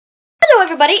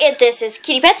Hello everybody, this is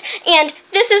Kitty Pets, and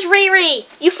this is Riri.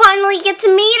 You finally get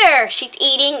to meet her. She's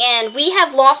eating, and we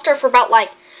have lost her for about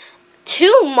like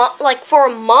 2 months, like for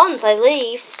a month at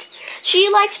least. She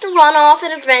likes to run off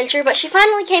at adventure, but she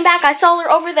finally came back. I saw her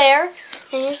over there.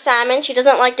 And here's Simon. She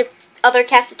doesn't like other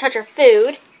cats to touch her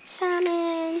food.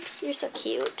 Simon, you're so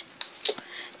cute.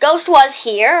 Ghost was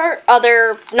here,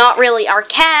 not really our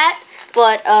cat,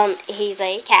 but he's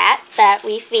a cat that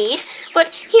we feed. But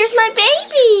here's my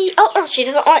baby. Oh, she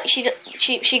doesn't want.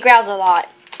 She growls a lot.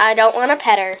 I don't want to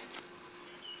pet her.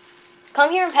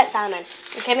 Come here and pet Simon,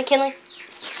 okay, McKinley?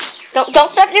 Don't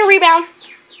step near Rebound.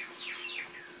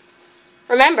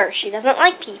 Remember, she doesn't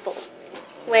like people.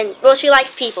 Well, she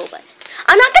likes people, but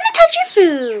I'm not gonna touch your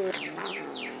food.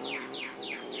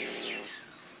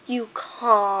 You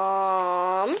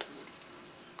calm.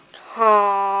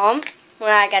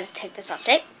 Well, I gotta take this off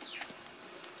tape.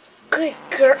 Good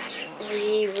girl.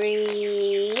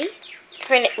 Riri.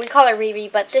 We call her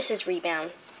Riri, but this is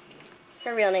Rebound.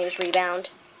 Her real name is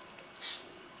Rebound.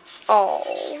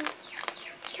 Oh.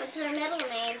 What's her middle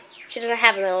name? She doesn't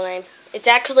have a middle name. It's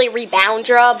actually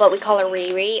Reboundra, but we call her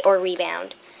Riri or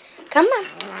Rebound. Come on.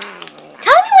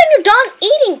 Tell me when you're done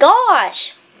eating,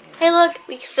 gosh. Hey, look,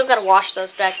 we still gotta wash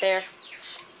those back there.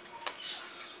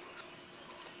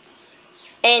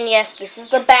 And yes, this is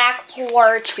the back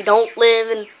porch. We don't live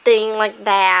in a thing like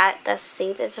that.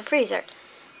 See, there's a freezer.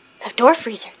 A door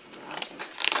freezer.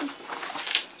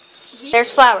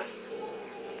 There's Flower.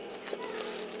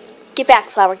 Get back,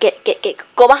 Flower. Get.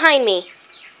 Go behind me.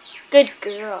 Good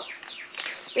girl.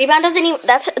 Rebound doesn't even.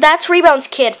 That's Rebound's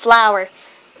kid, Flower.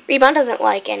 Rebound doesn't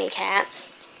like any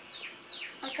cats.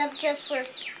 Except just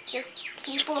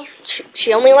people.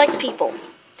 She only likes people.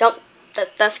 Don't.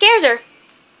 That scares her.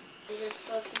 Just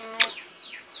looking at.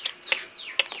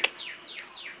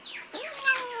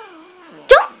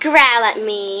 Don't growl at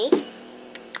me.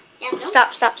 Yeah, no.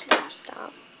 Stop.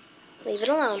 Leave it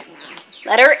alone.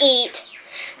 Let her eat.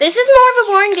 This is more of a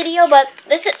boring video, but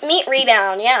this is meet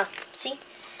Rebound. Yeah, see,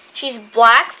 she's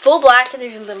black, full black.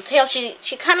 There's a little tail.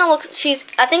 She kind of looks.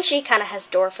 I think she kind of has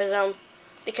dwarfism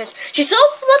because she's so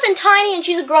flippin' tiny and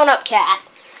she's a grown-up cat.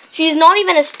 She's not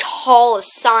even as tall as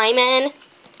Simon.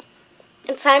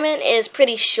 And Simon is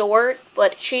pretty short,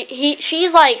 but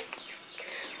she's like,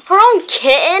 her own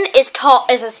kitten is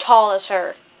as tall as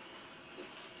her.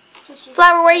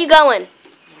 Flower, where are you going?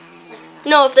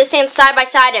 No, if they stand side by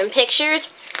side in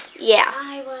pictures, yeah.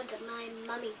 I want my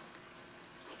mummy.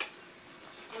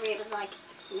 And Rita was like,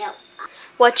 no.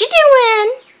 What you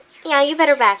doing? Yeah, you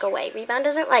better back away. Rebound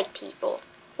doesn't like people.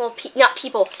 Well, not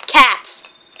people, cats.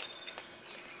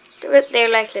 They're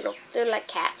like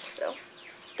cats, so.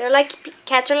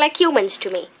 Cats are like humans to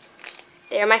me.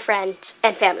 They're my friends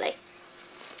and family.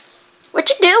 What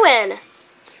you doing?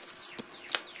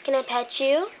 Can I pet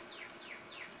you?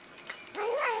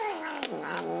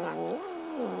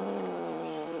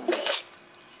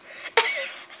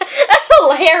 That's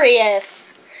hilarious.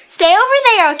 Stay over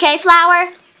there, okay,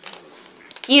 Flower?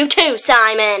 You too,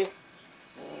 Simon.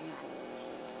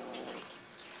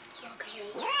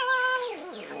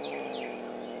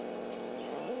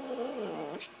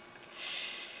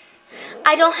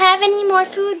 I don't have any more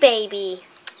food, baby.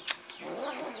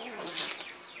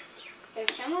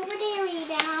 There's some over there,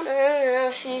 Rebound.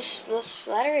 No, let's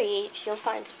let her eat. She'll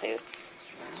find some food.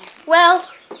 Well,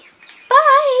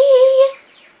 bye.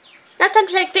 Now time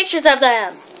to take pictures of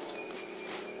them.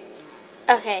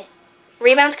 Okay.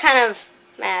 Rebound's kind of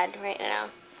mad right now.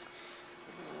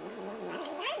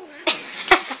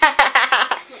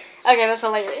 Okay, that's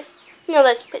hilarious. Now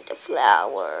let's put the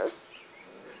flower.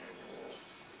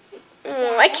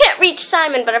 I can't reach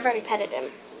Simon, but I've already petted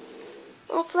him.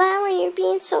 Oh, Flower, you're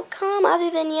being so calm. Other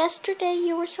than yesterday,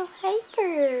 you were so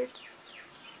hyper.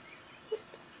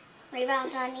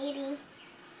 Rebound's done eating.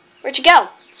 Where'd you go?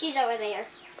 She's over there.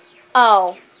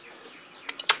 Oh.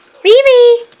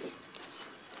 Riri!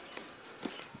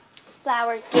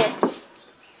 Flower,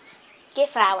 get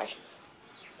Flower.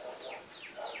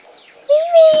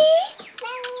 Riri!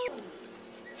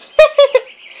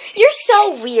 You're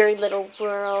so weird, little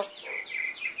girl.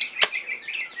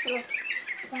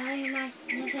 Why am I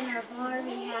sniffing our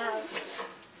Barbie house?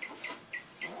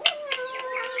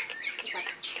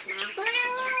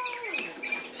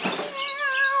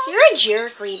 You're a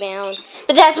jerk, Rebound.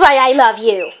 But that's why I love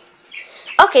you.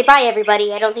 Okay, bye,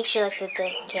 everybody. I don't think she looks at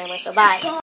the camera, so bye.